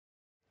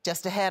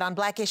Just ahead on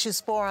Black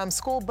Issues Forum,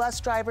 school bus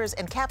drivers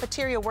and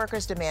cafeteria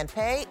workers demand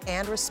pay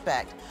and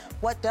respect.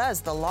 What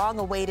does the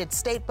long-awaited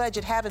state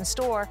budget have in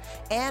store?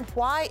 And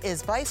why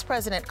is Vice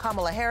President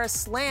Kamala Harris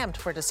slammed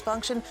for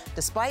dysfunction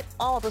despite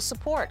all the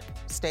support?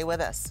 Stay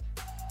with us.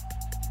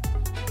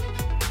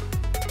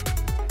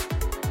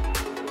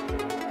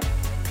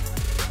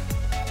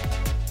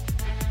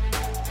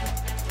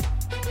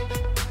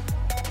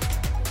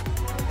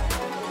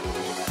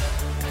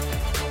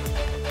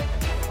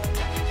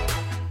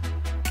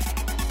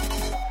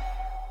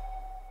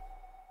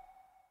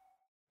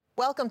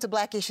 Welcome to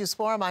Black Issues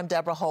Forum. I'm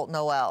Deborah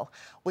Holt-Noel.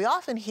 We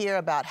often hear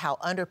about how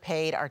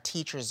underpaid our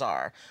teachers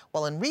are.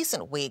 Well, in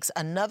recent weeks,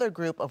 another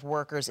group of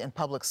workers in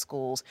public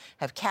schools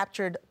have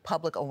captured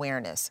public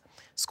awareness.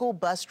 School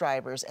bus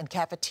drivers and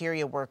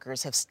cafeteria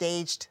workers have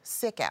staged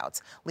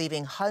sick-outs,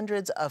 leaving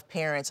hundreds of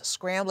parents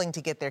scrambling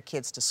to get their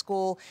kids to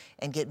school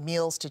and get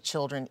meals to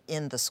children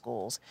in the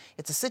schools.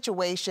 It's a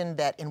situation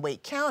that in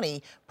Wake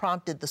County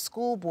prompted the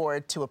school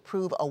board to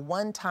approve a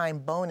one-time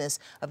bonus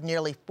of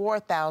nearly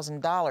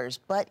 $4,000,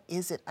 but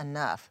is it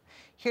enough?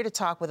 Here to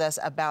talk with us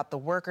about the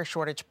worker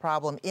shortage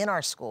problem in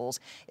our schools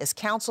is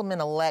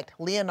Councilman-elect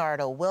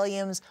Leonardo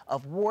Williams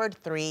of Ward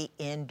 3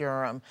 in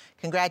Durham.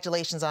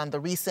 Congratulations on the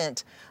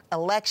recent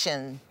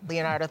election,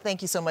 Leonardo.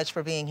 Thank you so much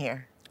for being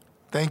here.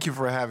 Thank you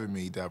for having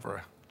me,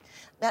 Deborah.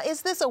 Now,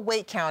 is this a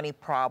Wake County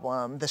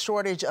problem, the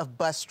shortage of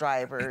bus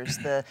drivers,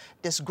 the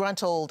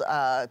disgruntled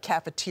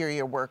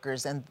cafeteria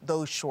workers and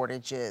those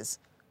shortages?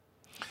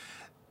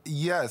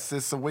 Yes,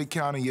 it's a Wake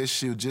County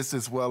issue just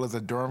as well as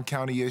a Durham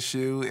County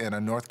issue and a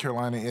North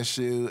Carolina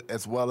issue,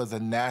 as well as a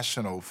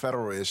national,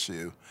 federal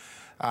issue.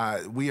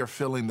 We are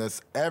feeling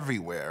this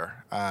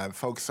everywhere.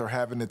 Folks are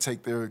having to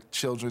take their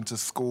children to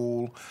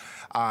school,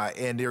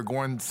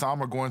 and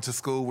some are going to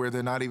school where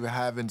they're not even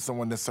having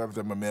someone to serve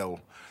them a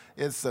meal.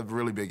 It's a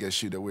really big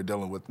issue that we're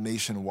dealing with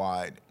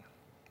nationwide.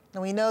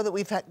 And we know that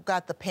we've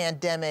got the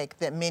pandemic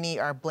that many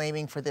are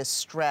blaming for this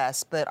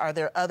stress, but are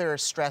there other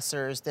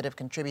stressors that have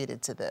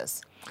contributed to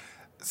this?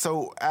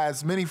 So,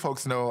 as many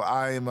folks know,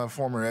 I am a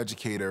former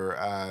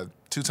educator,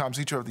 two-time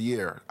Teacher of the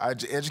Year.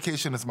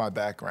 Education is my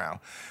background.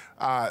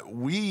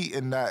 We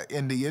in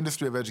the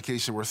industry of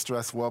education were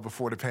stressed well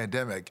before the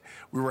pandemic.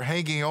 We were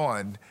hanging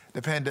on.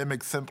 The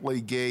pandemic simply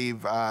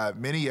gave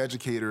many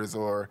educators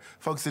or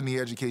folks in the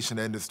education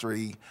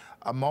industry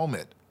a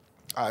moment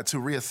to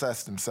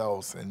reassess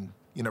themselves and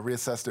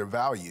reassess their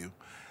value,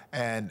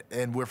 and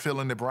we're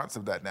feeling the brunt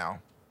of that now.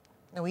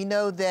 And we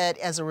know that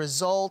as a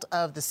result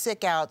of the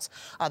sick-outs,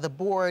 the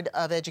Board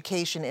of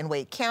Education in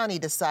Wake County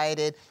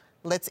decided,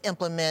 let's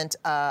implement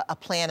a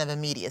plan of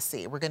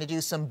immediacy. We're going to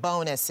do some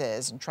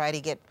bonuses and try to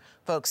get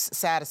folks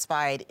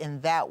satisfied in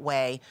that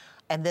way.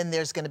 And then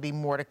there's going to be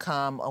more to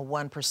come, a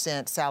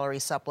 1% salary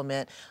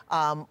supplement.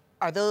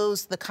 Are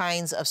those the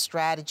kinds of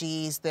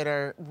strategies that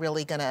are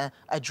really going to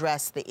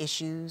address the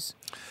issues?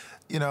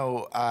 You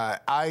know,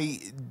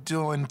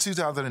 in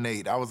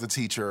 2008, I was a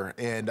teacher,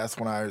 and that's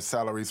when our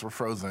salaries were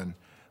frozen.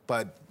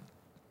 But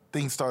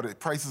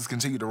prices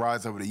continued to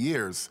rise over the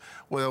years.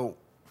 Well,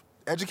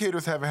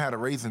 educators haven't had a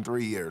raise in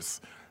 3 years.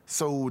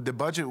 So the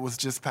budget was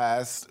just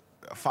passed,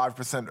 a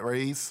 5%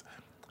 raise.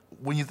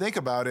 When you think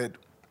about it,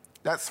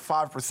 that's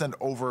 5%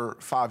 over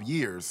 5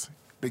 years,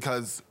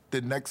 because the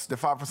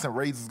 5%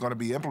 raise is going to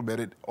be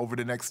implemented over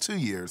the next 2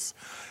 years.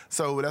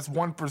 So that's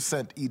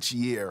 1% each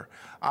year.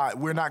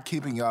 We're not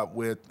keeping up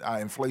with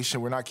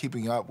inflation. We're not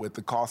keeping up with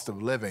the cost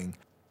of living.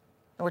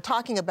 We're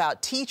talking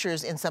about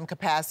teachers in some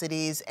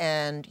capacities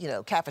and,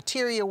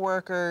 cafeteria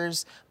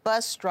workers,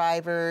 bus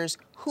drivers.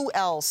 Who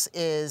else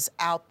is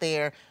out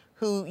there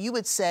who you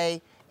would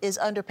say is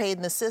underpaid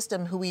in the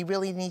system, who we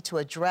really need to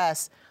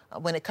address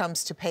when it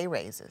comes to pay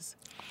raises?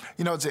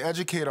 To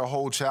educate a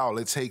whole child,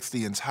 it takes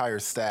the entire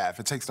staff.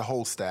 It takes the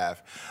whole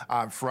staff,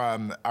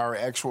 from our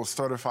actual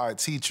certified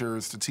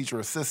teachers to teacher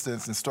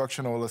assistants,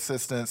 instructional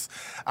assistants,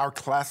 our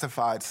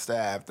classified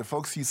staff, the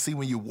folks you see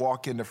when you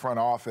walk in the front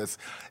office.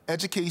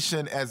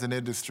 Education as an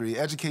industry,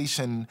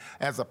 education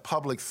as a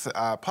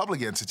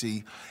public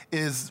entity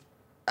is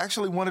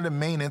actually one of the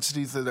main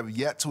entities that have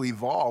yet to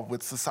evolve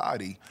with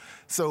society.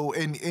 So,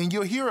 and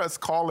you'll hear us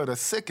call it a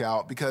sick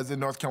out because in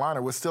North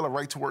Carolina, we're still a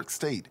right-to-work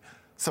state.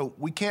 So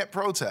we can't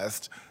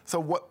protest. So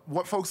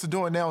what folks are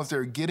doing now is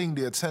they're getting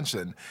the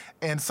attention.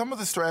 And some of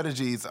the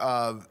strategies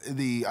of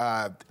the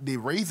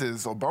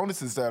raises or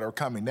bonuses that are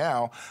coming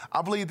now,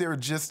 I believe they're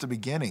just the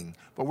beginning.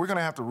 But we're going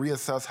to have to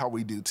reassess how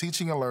we do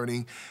teaching and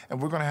learning,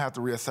 and we're going to have to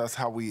reassess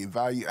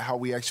how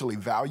we actually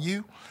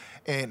value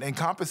and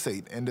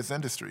compensate in this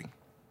industry.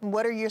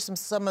 What are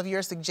some of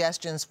your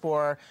suggestions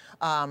for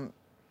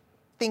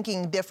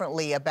thinking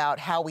differently about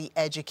how we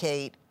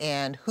educate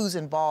and who's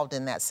involved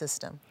in that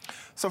system?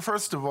 So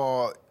first of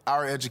all,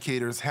 our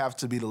educators have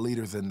to be the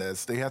leaders in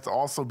this. They have to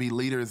also be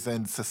leaders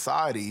in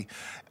society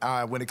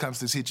when it comes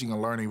to teaching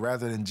and learning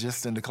rather than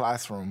just in the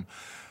classroom.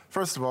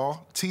 First of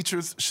all,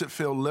 teachers should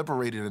feel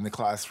liberated in the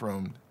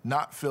classroom,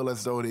 not feel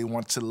as though they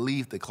want to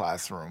leave the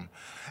classroom.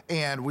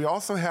 And we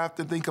also have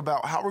to think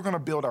about how we're going to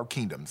build our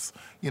kingdoms.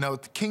 You know,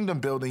 kingdom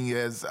building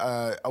is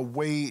a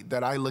way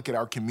that I look at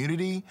our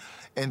community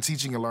and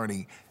teaching and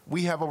learning.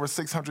 We have over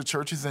 600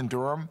 churches in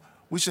Durham.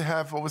 We should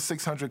have over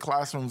 600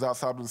 classrooms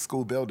outside of the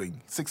school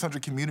building,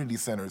 600 community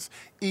centers,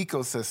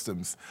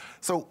 ecosystems.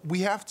 So we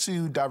have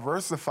to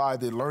diversify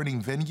the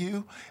learning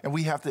venue, and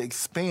we have to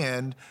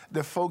expand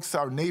the folks,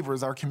 our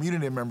neighbors, our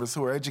community members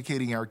who are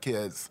educating our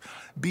kids,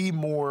 be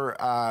more,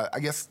 I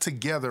guess,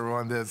 together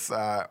on this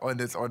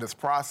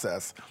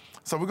process.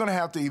 So we're going to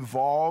have to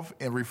evolve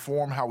and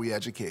reform how we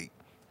educate.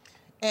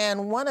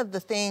 And one of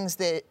the things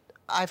that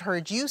I've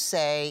heard you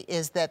say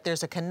is that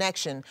there's a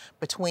connection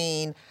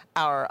between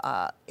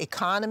our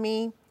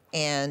economy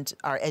and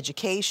our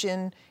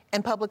education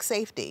and public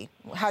safety.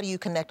 How do you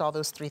connect all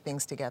those three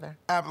things together?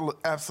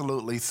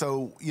 Absolutely.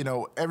 So, you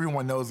know,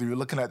 everyone knows if you're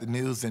looking at the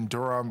news in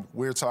Durham,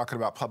 we're talking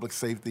about public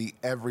safety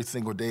every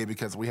single day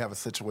because we have a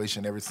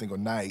situation every single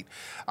night.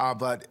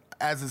 But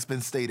as it's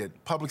been stated,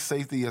 public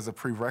safety is a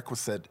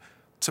prerequisite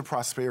to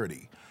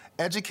prosperity.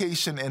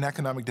 Education and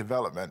economic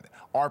development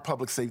are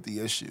public safety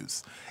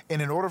issues.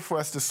 And in order for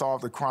us to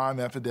solve the crime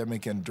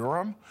epidemic in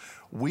Durham,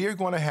 we are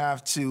going to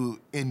have to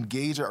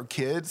engage our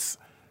kids,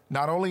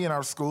 not only in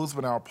our schools,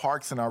 but in our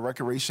parks and our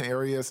recreation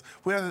areas.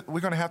 We're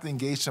going to have to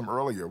engage them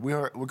earlier.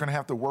 We're going to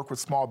have to work with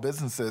small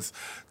businesses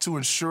to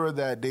ensure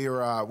that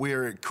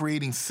we're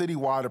creating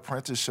citywide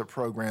apprenticeship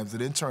programs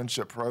and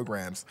internship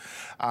programs.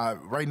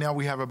 Right now,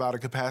 we have about a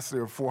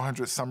capacity of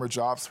 400 summer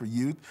jobs for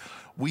youth.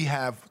 We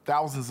have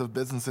thousands of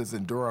businesses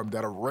in Durham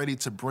that are ready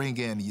to bring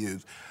in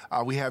youth.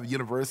 We have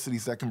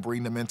universities that can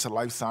bring them into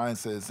life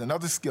sciences and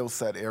other skill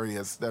set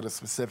areas that are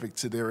specific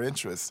to their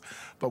interests.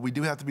 But we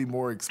do have to be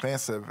more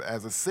expansive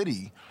as a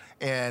city.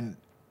 And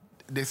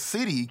the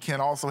city can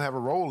also have a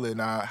role in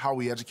how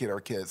we educate our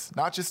kids,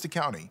 not just the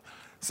county.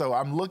 So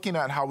I'm looking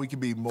at how we can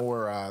be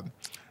more,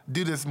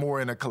 do this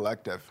more in a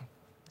collective.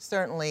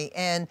 Certainly.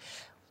 And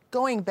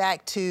going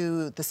back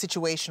to the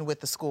situation with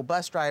the school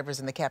bus drivers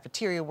and the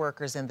cafeteria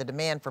workers and the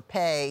demand for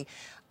pay,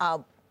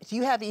 do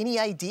you have any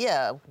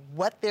idea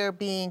what they're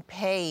being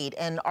paid?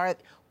 And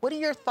what are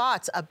your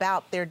thoughts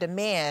about their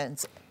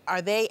demands?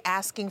 Are they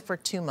asking for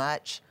too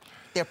much?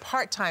 They're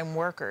part-time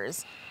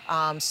workers,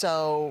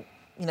 so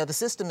you know the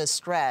system is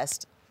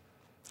stressed.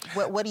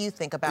 What do you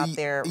think about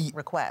their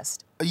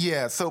request?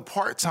 Yeah, so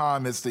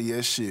part-time is the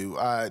issue.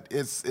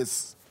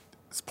 It's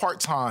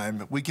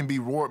part-time. We can be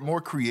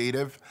more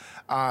creative.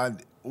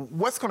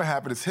 What's going to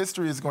happen is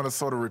history is going to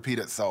sort of repeat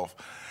itself.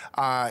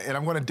 And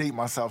I'm going to date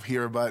myself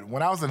here, but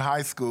when I was in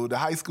high school, the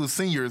high school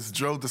seniors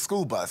drove the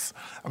school bus.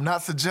 I'm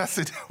not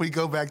suggesting that we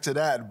go back to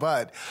that,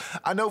 but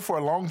I know for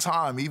a long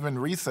time, even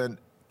recent,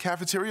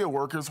 cafeteria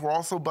workers were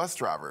also bus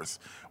drivers.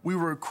 We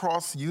were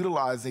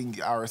cross-utilizing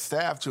our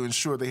staff to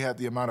ensure they had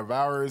the amount of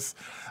hours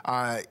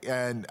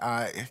and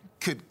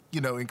could,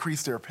 you know,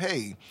 increase their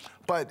pay.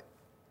 But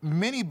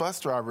many bus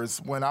drivers,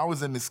 when I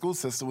was in the school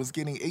system, was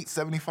getting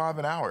 $8.75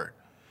 an hour.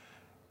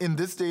 In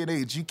this day and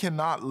age, you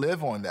cannot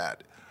live on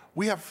that.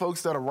 We have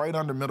folks that are right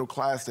under middle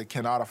class that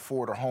cannot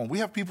afford a home. We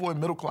have people in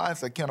middle class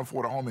that can't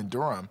afford a home in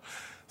Durham.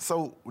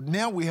 So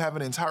now we have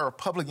an entire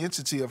public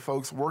entity of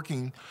folks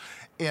working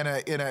in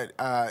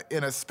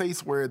a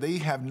space where they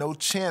have no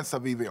chance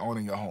of even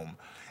owning a home.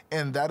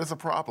 And that is a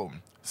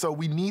problem. So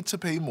we need to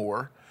pay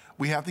more.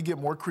 We have to get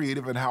more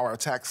creative in how our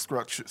tax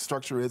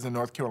structure is in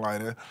North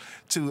Carolina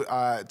to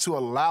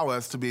allow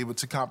us to be able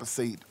to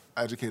compensate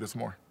educators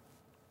more.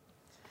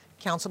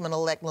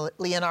 Councilman-elect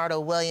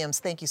Leonardo Williams,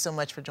 thank you so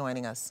much for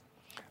joining us.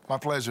 My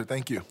pleasure.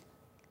 Thank you.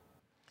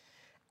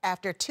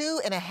 After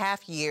 2.5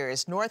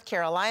 years, North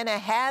Carolina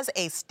has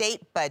a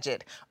state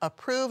budget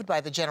approved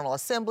by the General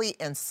Assembly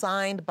and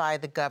signed by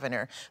the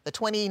governor. The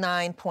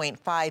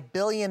 $29.5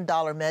 billion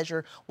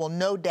measure will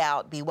no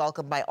doubt be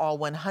welcomed by all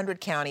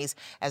 100 counties,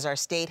 as our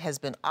state has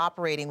been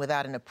operating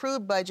without an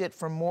approved budget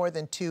for more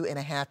than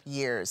 2.5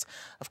 years.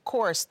 Of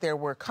course, there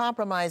were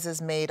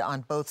compromises made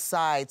on both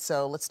sides,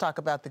 so let's talk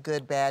about the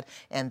good, bad,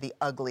 and the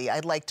ugly.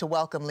 I'd like to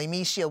welcome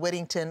Lemeshia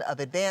Whittington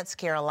of Advance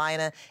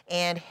Carolina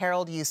and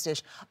Harold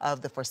Eustache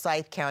of the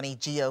Forsyth County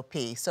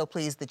GOP. So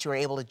pleased that you were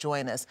able to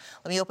join us.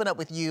 Let me open up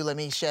with you,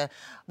 Lemeshia.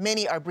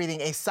 Many are breathing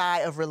a sigh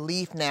of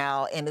relief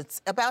now, and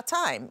it's about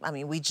time. I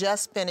mean, we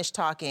just finished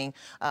talking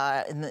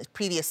in the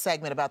previous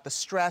segment about the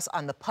stress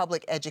on the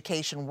public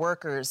education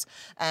workers,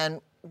 and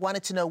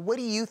wanted to know, what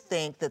do you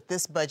think that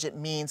this budget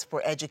means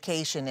for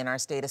education in our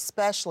state,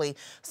 especially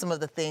some of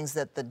the things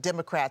that the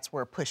Democrats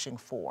were pushing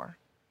for?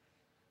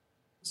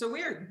 So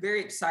we are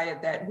very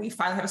excited that we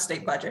finally have a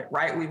state budget,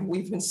 right?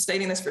 We've been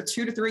stating this for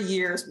 2 to 3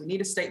 years. We need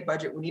a state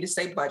budget. We need a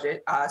state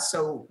budget.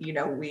 So,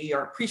 we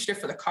are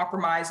appreciative for the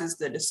compromises,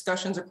 the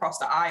discussions across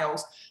the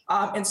aisles.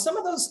 And some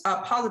of those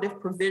positive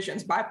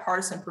provisions,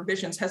 bipartisan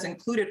provisions, has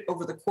included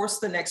over the course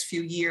of the next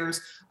few years,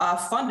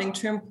 funding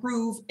to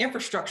improve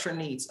infrastructure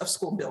needs of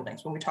school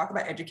buildings. When we talk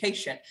about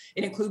education,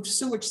 it includes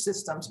sewage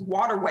systems,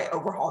 waterway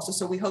overhauls.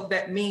 So we hope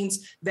that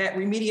means that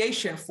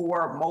remediation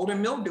for mold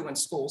and mildew in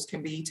schools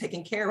can be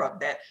taken care of,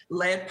 that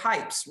lead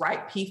pipes,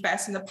 right?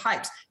 PFAS in the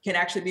pipes can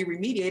actually be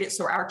remediated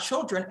so our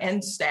children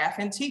and staff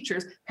and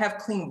teachers have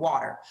clean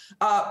water.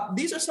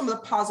 These are some of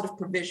the positive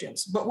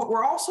provisions. But what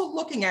we're also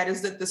looking at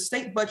is that the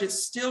state budget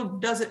still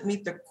doesn't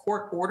meet the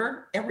court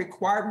order and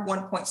required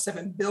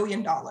 $1.7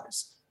 billion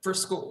for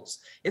schools.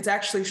 It's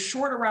actually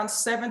short around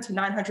 $700 to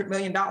 $900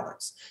 million.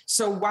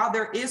 So while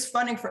there is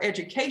funding for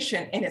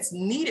education and it's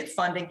needed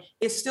funding,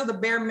 it's still the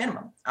bare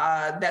minimum.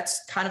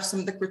 That's kind of some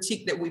of the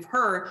critique that we've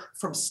heard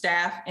from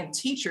staff and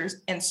teachers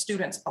and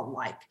students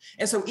alike.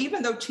 And so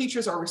even though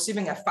teachers are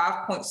receiving a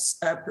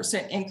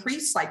 5%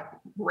 increase, like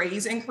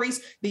raise increase,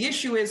 the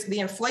issue is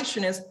the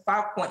inflation is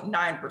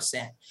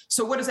 5.9%.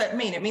 So what does that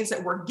mean? It means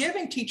that we're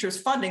giving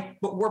teachers funding,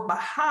 but we're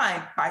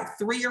behind by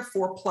 3 or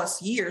 4 plus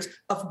years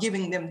of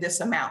giving them this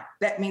amount.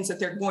 That means that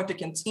they're going to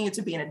continue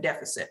to be in a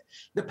deficit.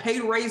 The pay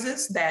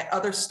raises that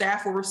other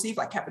staff will receive,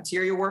 like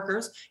cafeteria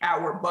workers,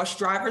 our bus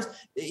drivers,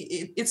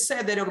 it's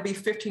said that it'll be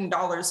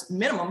 $15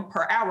 minimum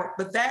per hour,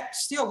 but that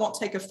still won't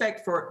take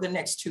effect for the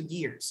next 2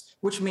 years,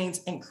 which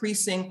means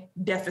increasing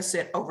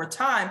deficit over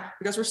time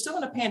because we're still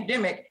in a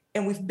pandemic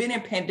and we've been in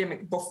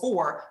pandemic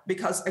before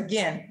because,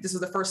 again, this is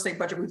the first state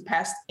budget we've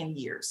passed in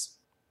years.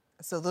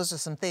 So those are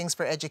some things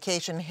for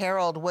education.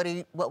 Harold,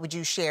 what would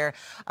you share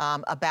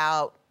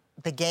about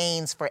the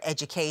gains for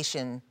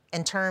education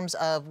in terms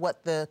of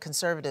what the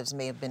conservatives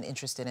may have been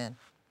interested in?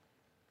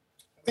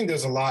 I think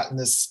there's a lot in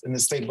this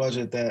state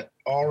budget that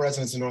all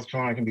residents in North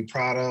Carolina can be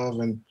proud of.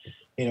 And,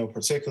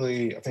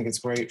 particularly, I think it's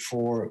great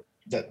for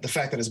the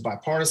fact that it's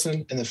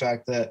bipartisan and the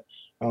fact that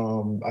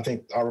I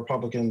think our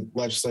Republican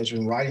legislature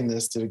in writing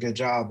this did a good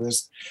job.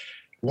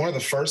 One of the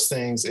first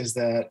things is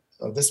that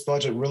this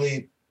budget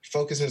really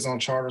focuses on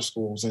charter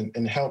schools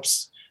and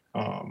helps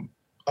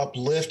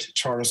uplift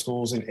charter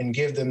schools and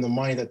give them the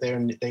money that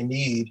they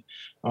need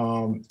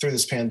through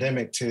this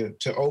pandemic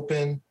to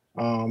open,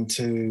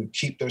 to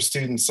keep their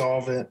students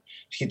solvent,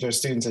 to keep their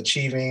students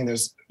achieving.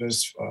 There's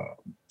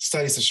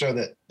studies to show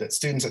that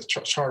students at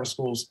charter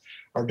schools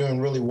are doing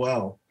really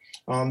well.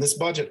 This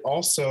budget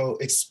also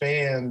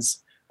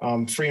expands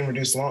free and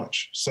reduced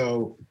lunch.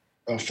 So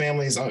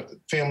families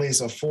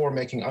of 4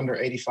 making under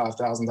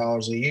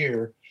 $85,000 a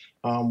year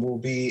will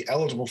be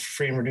eligible for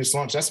free and reduced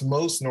lunch. That's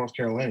most North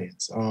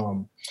Carolinians.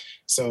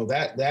 So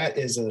that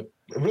is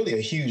really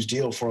a huge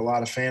deal for a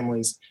lot of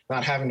families,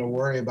 not having to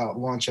worry about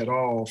lunch at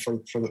all for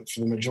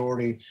the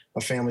majority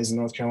of families in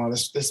North Carolina.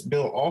 This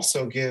bill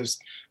also gives,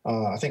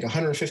 I think,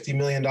 $150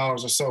 million or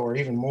so, or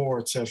even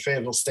more, to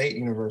Fayetteville State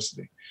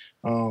University,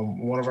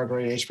 one of our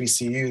great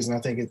HBCUs. And I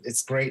think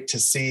it's great to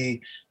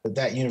see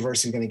that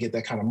university is going to get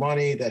that kind of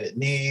money that it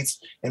needs,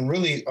 and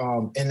really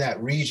in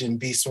that region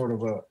be sort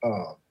of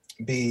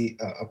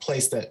a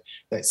place that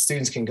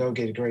students can go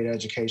get a great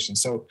education.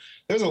 So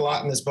there's a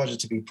lot in this budget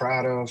to be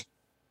proud of.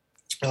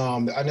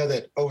 I know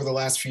that over the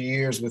last few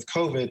years with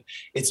COVID,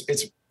 it's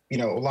a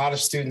lot of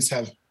students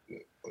have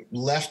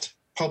left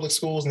public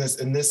schools,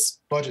 and this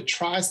budget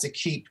tries to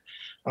keep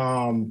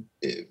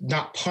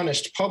not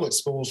punished public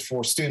schools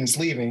for students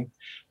leaving,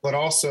 but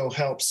also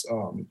helps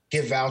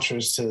give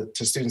vouchers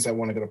to students that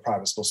want to go to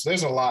private schools. So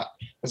there's a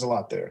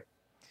lot there.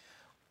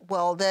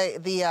 Well,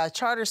 the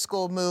charter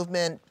school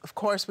movement, of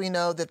course, we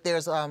know that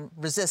there's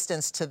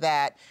resistance to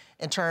that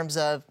in terms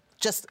of,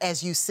 just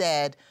as you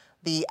said,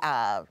 the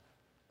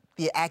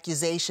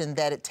accusation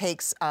that it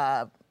takes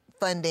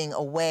funding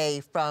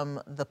away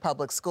from the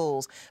public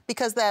schools,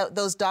 because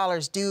those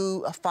dollars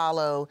do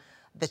follow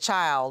the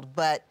child.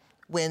 But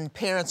when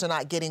parents are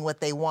not getting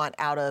what they want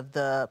out of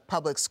the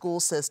public school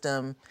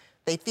system,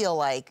 they feel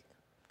like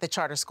the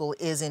charter school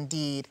is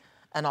indeed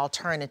an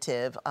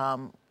alternative.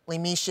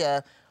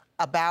 Lemisha,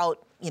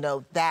 about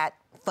that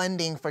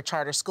funding for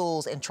charter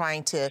schools and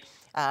trying to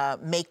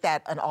make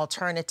that an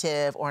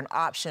alternative or an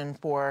option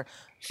for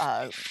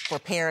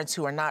parents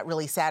who are not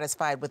really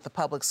satisfied with the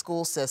public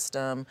school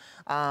system,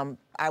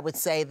 I would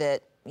say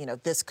that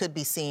this could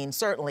be seen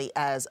certainly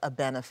as a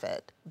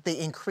benefit, the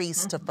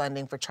increase to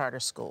funding for charter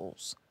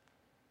schools.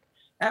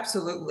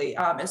 Absolutely.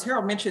 As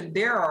Harold mentioned,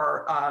 there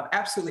are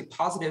absolutely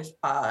positive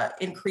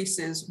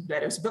increases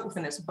that is built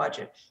within this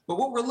budget. But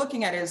what we're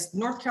looking at is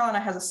North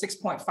Carolina has a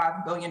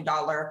 $6.5 billion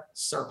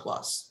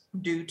surplus.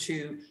 due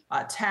to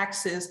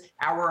taxes,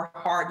 our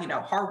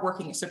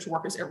hardworking essential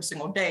workers every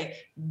single day,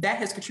 that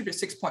has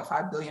contributed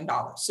 $6.5 billion.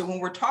 So when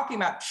we're talking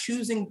about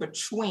choosing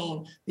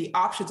between the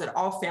options that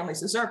all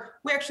families deserve,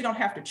 we actually don't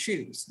have to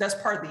choose. That's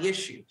part of the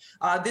issue.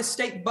 This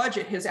state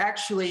budget has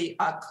actually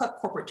cut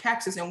corporate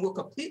taxes and will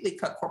completely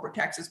cut corporate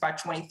taxes by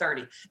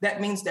 2030. That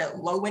means that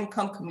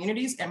low-income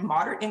communities and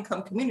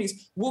moderate-income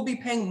communities will be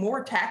paying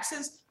more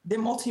taxes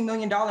than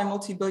multi-million-dollar,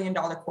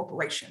 multi-billion-dollar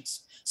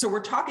corporations. So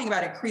we're talking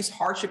about increased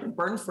hardship and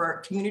burden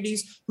for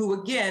communities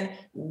who, again,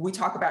 we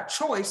talk about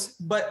choice,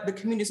 but the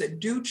communities that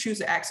do choose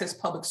to access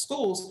public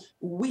schools,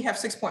 we have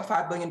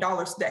 $6.5 billion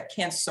that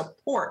can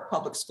support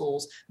public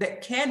schools,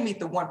 that can meet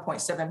the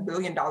 $1.7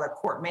 billion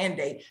court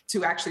mandate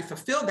to actually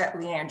fulfill that,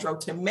 Leandro,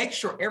 to make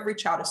sure every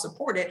child is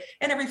supported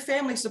and every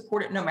family is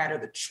supported no matter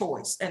the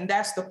choice. And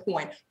that's the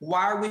point.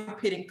 Why are we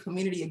pitting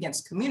community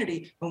against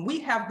community when we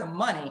have the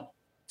money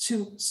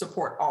to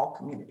support all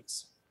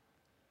communities?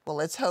 Well,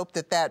 let's hope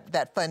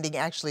that funding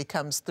actually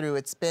comes through.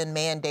 It's been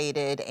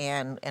mandated,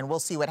 and we'll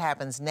see what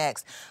happens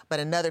next. But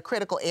another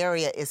critical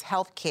area is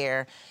health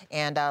care.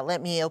 And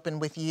let me open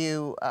with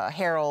you,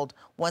 Harold.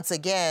 Once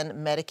again,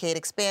 Medicaid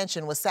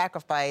expansion was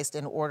sacrificed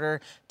in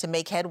order to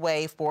make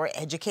headway for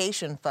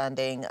education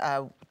funding.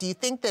 Do you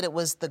think that it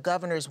was the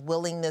governor's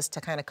willingness to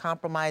kind of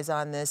compromise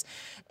on this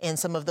in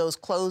some of those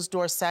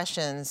closed-door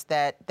sessions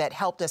that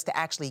helped us to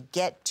actually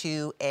get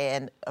to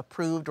an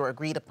approved or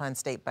agreed-upon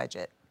state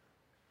budget?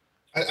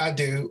 I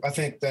do. I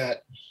think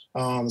that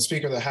the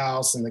Speaker of the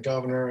House and the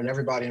governor and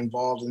everybody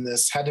involved in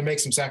this had to make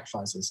some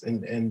sacrifices,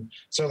 and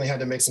certainly had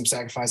to make some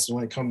sacrifices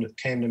when it came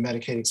to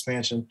Medicaid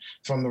expansion.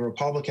 From the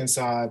Republican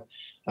side,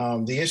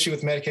 the issue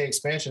with Medicaid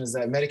expansion is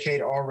that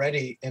Medicaid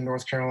already in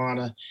North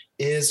Carolina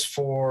is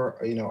for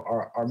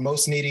our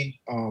most needy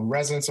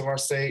residents of our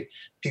state,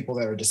 people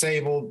that are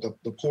disabled,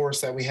 the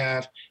poorest that we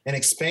have, and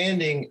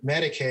expanding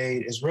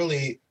Medicaid is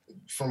really,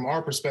 from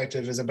our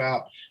perspective, is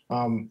about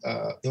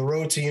the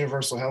road to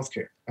universal health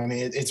care. I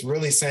mean, it's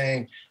really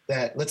saying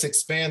that let's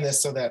expand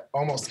this so that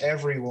almost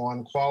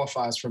everyone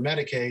qualifies for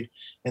Medicaid.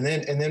 And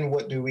then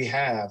what do we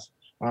have?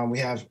 We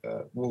have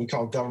what we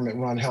call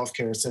government-run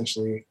healthcare,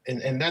 essentially,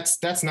 and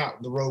that's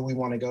not the road we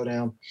want to go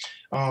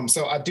down.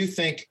 So I do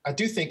think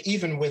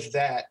even with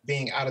that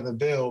being out of the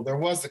bill, there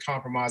was the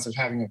compromise of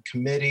having a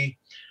committee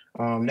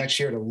next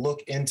year to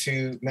look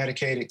into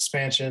Medicaid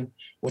expansion,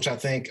 which I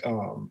think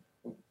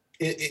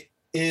it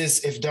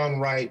is, if done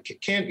right,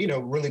 can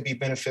really be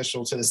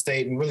beneficial to the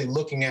state, and really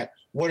looking at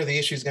what are the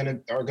issues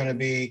are going to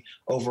be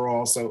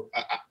overall. So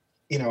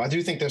I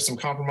do think there's some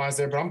compromise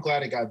there, but I'm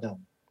glad it got done.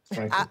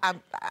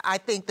 I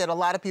think that a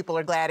lot of people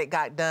are glad it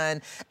got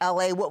done.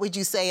 L.A., what would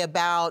you say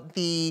about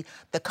the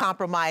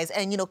compromise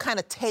and kind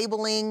of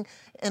tabling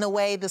in a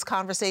way this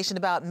conversation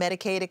about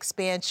Medicaid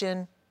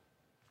expansion?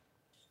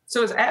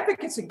 So as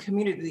advocates and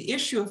community, the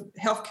issue of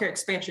healthcare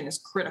expansion is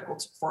critical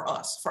for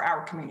us, for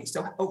our community.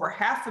 So over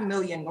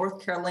 500,000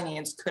 North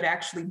Carolinians could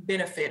actually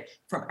benefit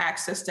from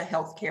access to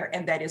healthcare,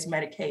 and that is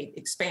Medicaid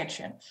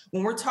expansion.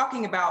 When we're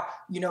talking about,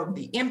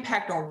 the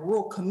impact on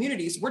rural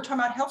communities, we're talking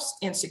about health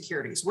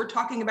insecurities. We're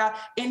talking about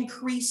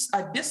increased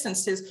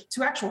distances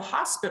to actual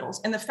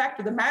hospitals. And the fact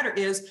of the matter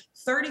is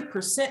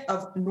 30%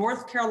 of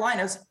North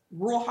Carolina's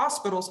rural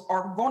hospitals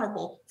are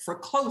vulnerable for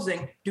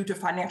closing due to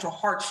financial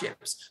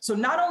hardships. So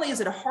not only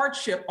is it a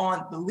hardship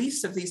on the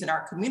least of these in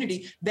our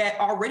community that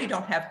already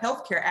don't have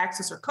healthcare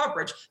access or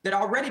coverage, that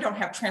already don't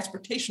have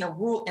transportation in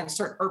rural and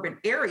certain urban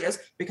areas,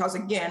 because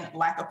again,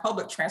 lack of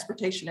public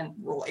transportation in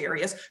rural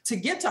areas to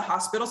get to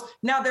hospitals.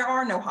 Now there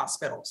are no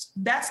hospitals.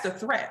 That's the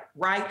threat,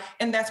 right?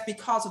 And that's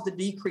because of the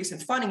decrease in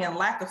funding and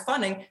lack of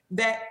funding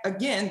that,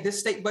 again,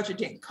 this state budget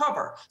didn't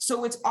cover.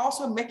 So it's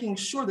also making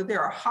sure that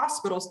there are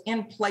hospitals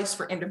in place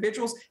for individuals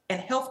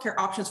and healthcare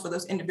options for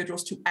those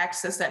individuals to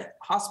access that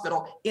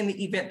hospital in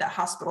the event that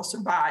hospital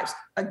survives,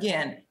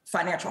 again,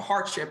 financial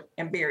hardship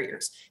and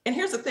barriers. And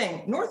here's the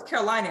thing, North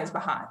Carolina is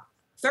behind.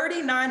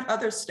 39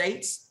 other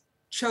states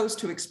chose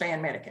to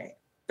expand Medicaid,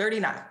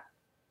 39.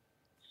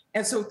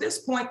 And so at this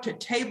point, to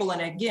table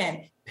and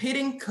again,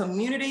 pitting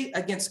community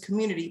against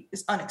community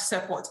is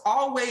unacceptable. It's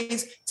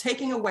always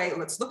taking away,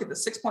 let's look at the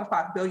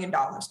 $6.5 billion.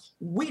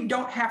 We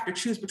don't have to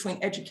choose between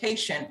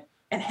education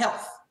and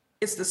health.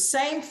 It's the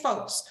same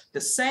folks,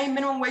 the same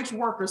minimum wage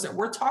workers that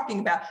we're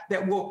talking about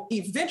that will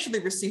eventually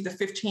receive the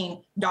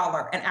 $15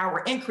 an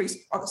hour increase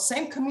are the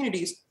same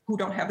communities who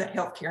don't have that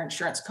health care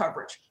insurance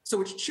coverage.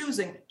 So it's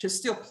choosing to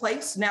still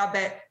place now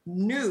that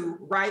new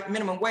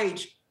minimum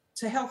wage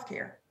to health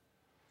care.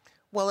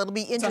 Well, it'll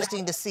be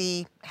interesting to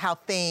see how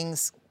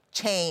things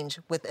change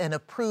with an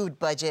approved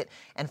budget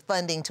and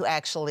funding to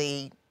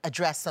actually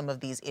address some of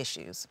these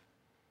issues.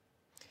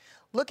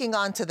 Looking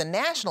onto the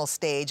national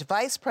stage,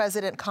 Vice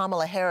President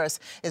Kamala Harris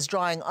is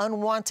drawing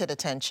unwanted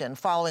attention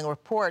following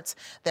reports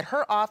that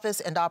her office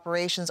and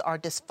operations are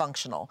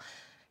dysfunctional.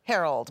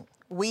 Harold,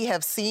 we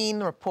have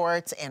seen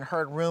reports and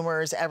heard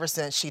rumors ever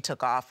since she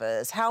took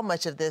office. How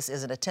much of this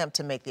is an attempt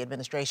to make the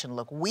administration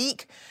look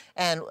weak,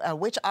 and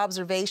which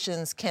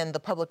observations can the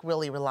public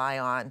really rely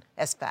on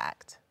as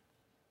fact?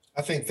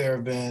 I think there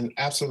have been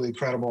absolutely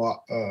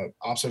credible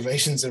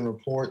observations and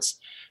reports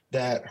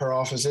that her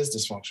office is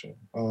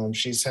dysfunctional.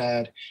 She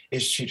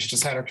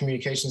just had her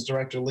communications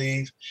director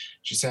leave.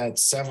 She's had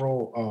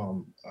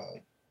several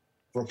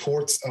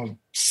reports of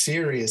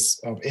serious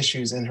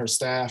issues in her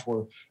staff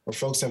where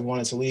folks have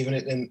wanted to leave.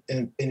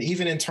 And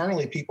even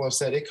internally, people have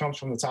said it comes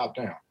from the top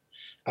down.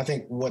 I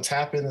think what's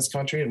happened in this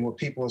country and what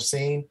people have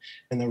seen,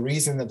 and the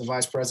reason that the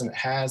vice president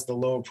has the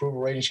low approval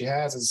rating she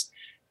has is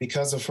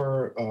because of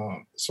her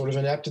sort of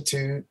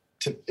ineptitude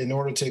in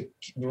order to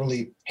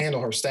really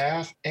handle her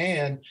staff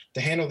and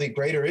to handle the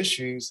greater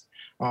issues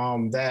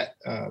that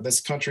this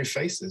country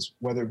faces,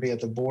 whether it be at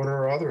the border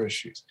or other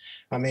issues.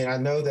 I mean, I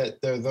know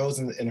that there are those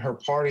in her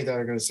party that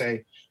are going to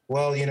say,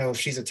 well, you know, if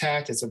she's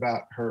attacked, it's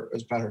about her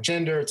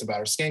gender, it's about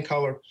her skin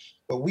color.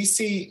 But we've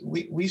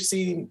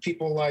seen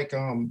people like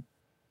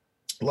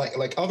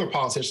other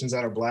politicians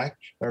that are Black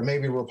or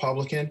maybe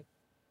Republican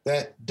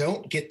that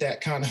don't get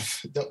that kind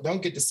of,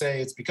 don't get to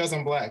say it's because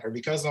I'm Black or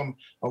because I'm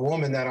a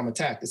woman that I'm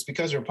attacked. It's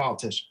because you're a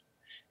politician.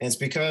 And it's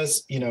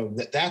because, you know,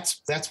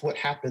 that's what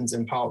happens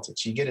in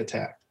politics. You get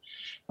attacked.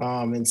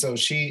 And so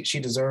she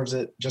deserves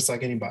it just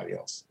like anybody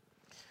else.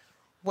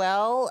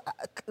 Well,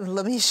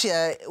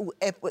 Lamisha,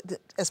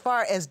 as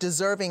far as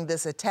deserving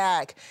this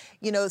attack,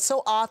 you know,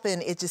 so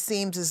often it just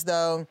seems as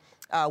though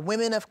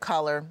women of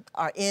color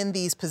are in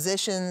these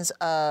positions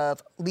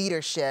of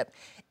leadership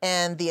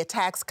and the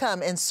attacks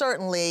come. And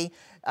certainly,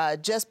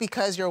 just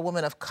because you're a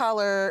woman of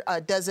color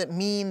doesn't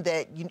mean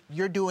that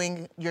you're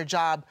doing your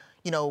job,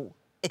 you know,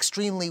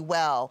 extremely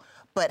well.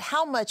 But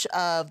how much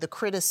of the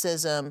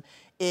criticism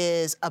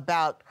is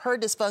about her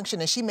dysfunction,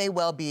 and she may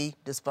well be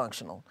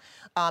dysfunctional,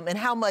 and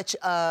how much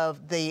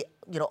of the,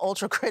 you know,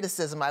 ultra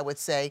criticism, I would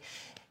say,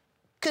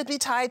 could be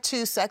tied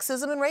to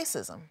sexism and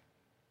racism?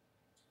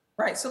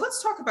 Right. So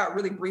let's talk about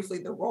really briefly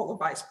the role of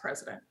vice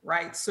president,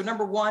 right? So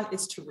number one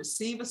is to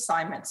receive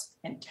assignments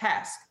and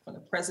tasks from the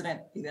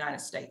president of the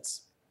United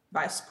States.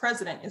 Vice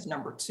president is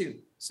number two.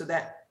 So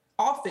that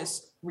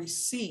office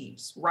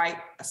receives, right,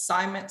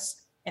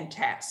 assignments and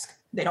tasks.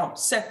 They don't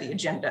set the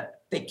agenda,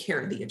 they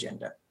carry the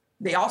agenda.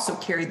 They also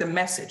carry the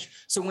message.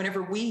 So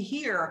whenever we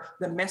hear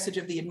the message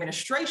of the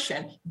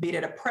administration, be it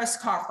at a press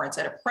conference,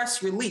 at a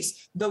press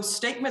release, those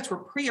statements were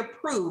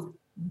pre-approved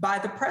by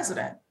the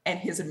president and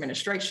his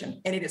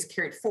administration, and it is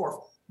carried forth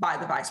by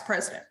the vice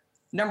president.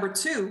 Number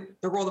two,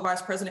 the role of the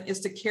vice president is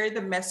to carry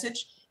the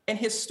message. And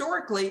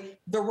historically,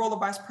 the role of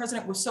vice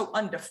president was so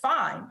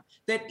undefined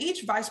that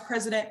each vice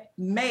president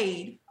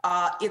made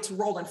its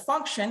role and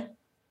function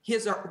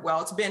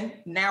it's been,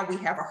 now we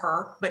have a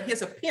her, but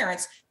his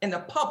appearance in the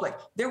public.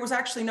 There was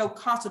actually no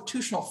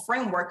constitutional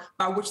framework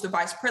by which the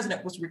vice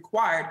president was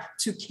required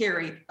to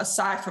carry,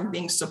 aside from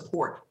being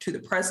support to the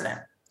president.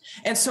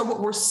 And so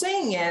what we're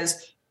seeing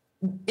is,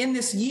 in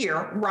this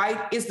year,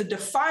 right, is the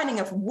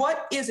defining of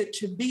what is it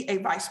to be a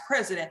vice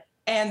president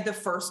and the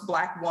first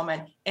Black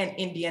woman and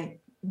Indian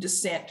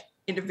descent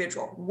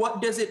individual.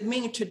 What does it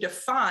mean to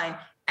define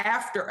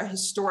after a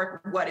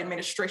historic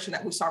administration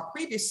that we saw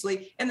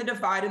previously and the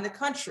divide in the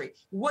country?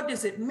 What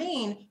does it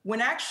mean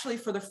when actually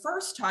for the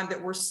first time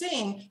that we're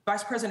seeing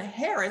Vice President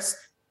Harris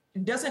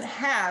doesn't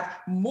have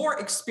more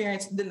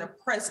experience than the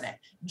president?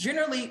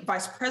 Generally,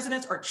 vice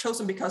presidents are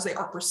chosen because they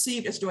are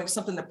perceived as doing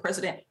something the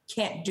president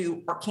can't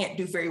do or can't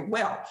do very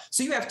well.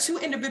 So you have two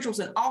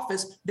individuals in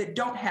office that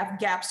don't have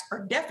gaps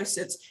or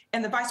deficits,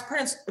 and the vice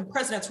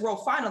president's role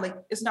finally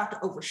is not to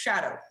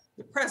overshadow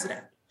the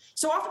president.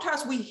 So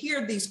oftentimes we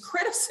hear these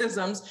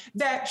criticisms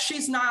that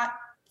she's not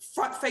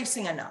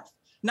front-facing enough,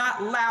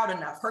 not loud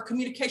enough, her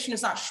communication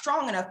is not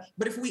strong enough.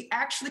 But if we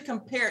actually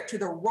compare it to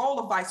the role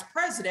of vice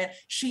president,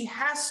 she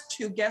has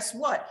to, guess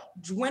what,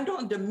 dwindle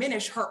and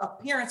diminish her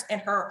appearance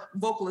and her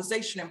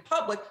vocalization in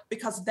public,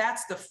 because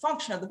that's the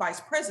function of the vice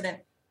president,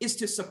 is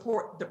to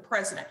support the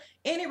president.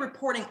 Any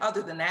reporting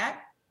other than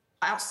that,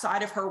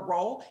 outside of her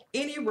role,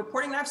 any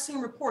reporting, and I've seen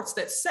reports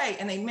that say,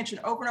 and they mention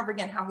over and over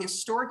again how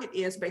historic it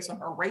is based on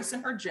her race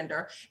and her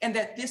gender, and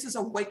that this is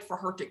a weight for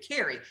her to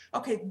carry.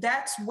 Okay,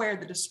 that's where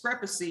the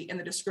discrepancy and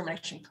the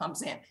discrimination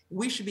comes in.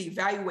 We should be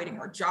evaluating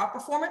her job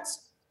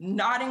performance,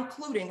 not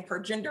including her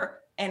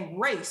gender and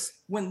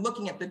race when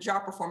looking at the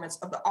job performance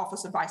of the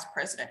office of vice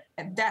president.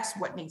 And that's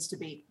what needs to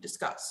be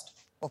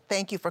discussed. Well,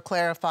 thank you for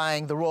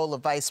clarifying the role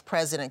of vice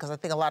president, because I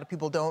think a lot of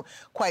people don't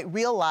quite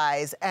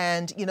realize.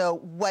 And, you know,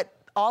 what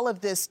all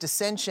of this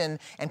dissension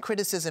and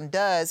criticism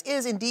does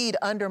is indeed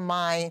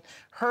undermine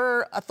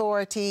her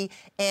authority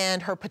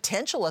and her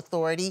potential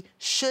authority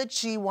should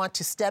she want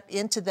to step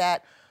into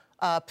that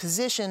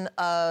position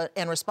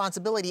and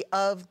responsibility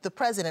of the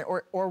president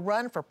or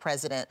run for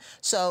president.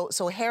 So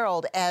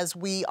Harold, as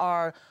we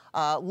are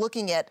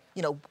looking at,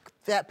 you know,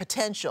 that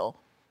potential,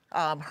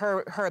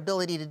 her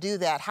ability to do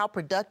that, how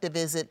productive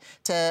is it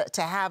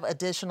to have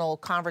additional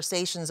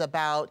conversations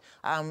about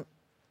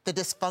the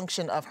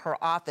dysfunction of her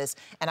office?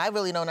 And I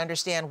really don't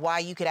understand why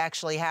you could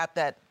actually have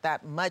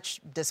that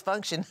much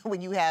dysfunction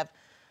when you have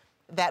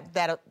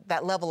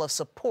that level of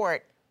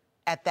support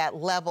at that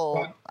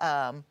level.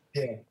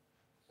 Yeah.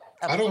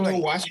 I don't know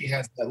why she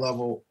has that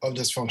level of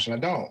dysfunction. I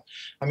don't.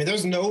 I mean,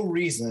 there's no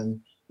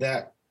reason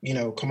that,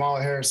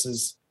 Kamala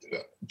Harris's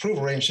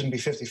approval rating shouldn't be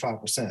 55%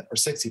 or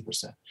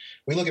 60%.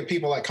 We look at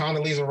people like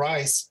Condoleezza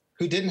Rice,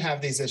 who didn't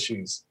have these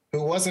issues,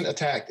 who wasn't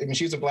attacked. I mean,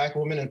 she's a Black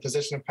woman in a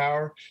position of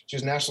power. She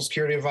was National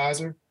Security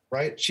Advisor,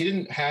 right? She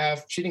didn't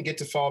get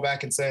to fall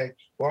back and say,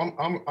 well,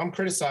 I'm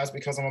criticized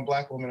because I'm a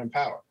Black woman in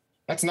power.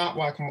 That's not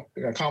why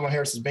Kamala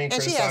Harris is being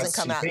criticized. And she hasn't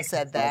come out and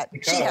said that.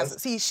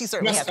 She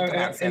certainly hasn't come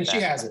out and said that. And she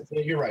hasn't.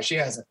 You're right, she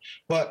hasn't.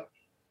 But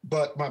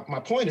my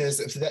point is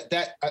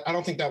that I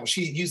don't think that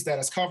she used that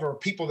as cover.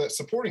 People that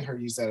supporting her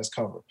use that as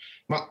cover.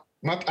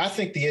 I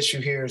think the issue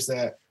here is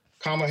that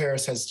Kamala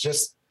Harris has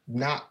just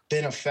not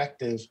been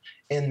effective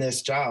in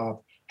this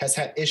job, has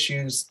had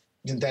issues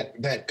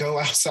that go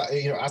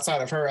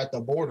outside of her at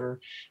the border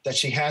that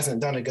she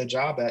hasn't done a good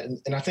job at.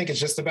 And I think it's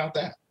just about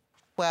that.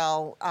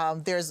 Well,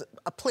 there's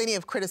plenty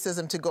of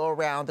criticism to go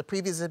around. The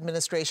previous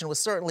administration was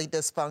certainly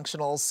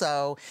dysfunctional,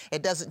 so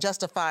it doesn't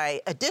justify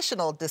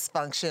additional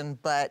dysfunction,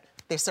 but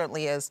there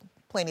certainly is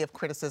plenty of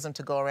criticism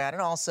to go around,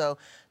 and also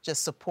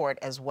just support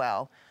as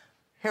well.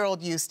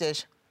 Harold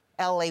Eustache,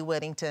 L.A.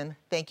 Whittington,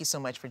 thank you so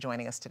much for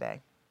joining us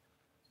today.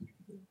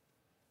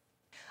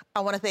 I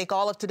want to thank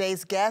all of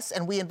today's guests,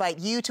 and we invite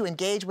you to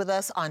engage with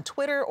us on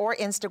Twitter or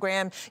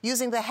Instagram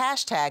using the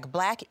hashtag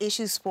Black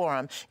Issues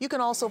Forum. You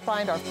can also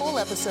find our full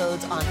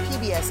episodes on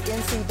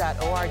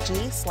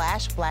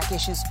pbsnc.org/Black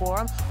Issues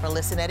Forum, or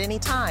listen at any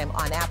time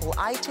on Apple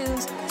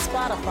iTunes,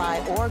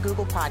 Spotify, or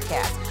Google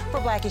Podcasts.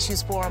 For Black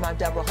Issues Forum, I'm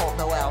Deborah Holt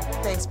Noel.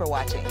 Thanks for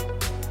watching.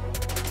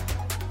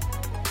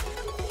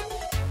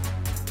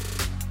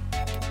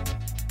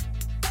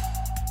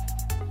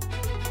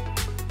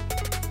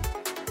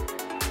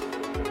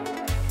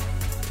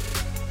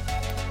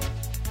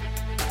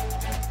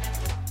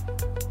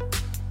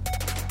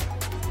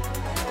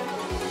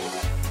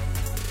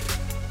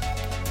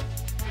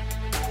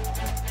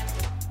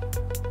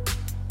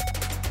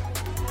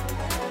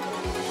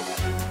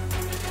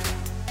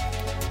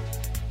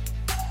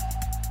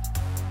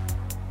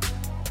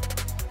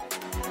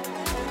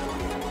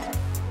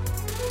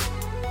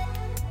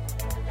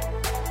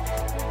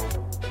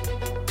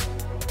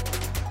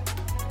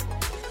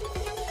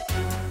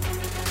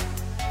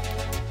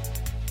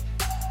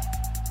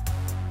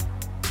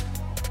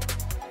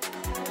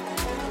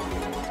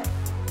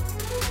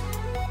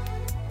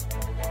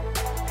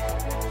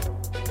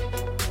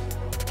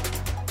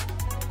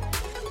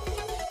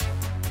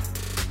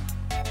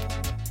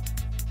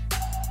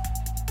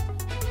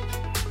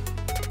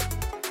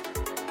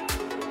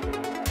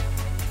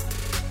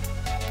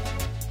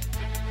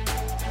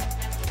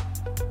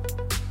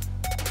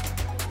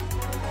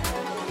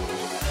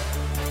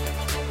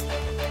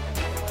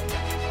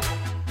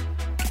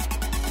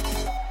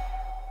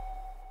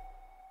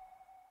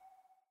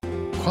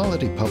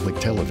 Quality public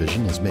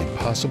television is made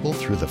possible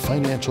through the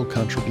financial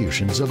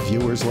contributions of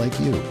viewers like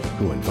you,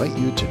 who invite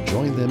you to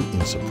join them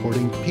in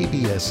supporting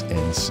PBS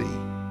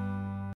NC.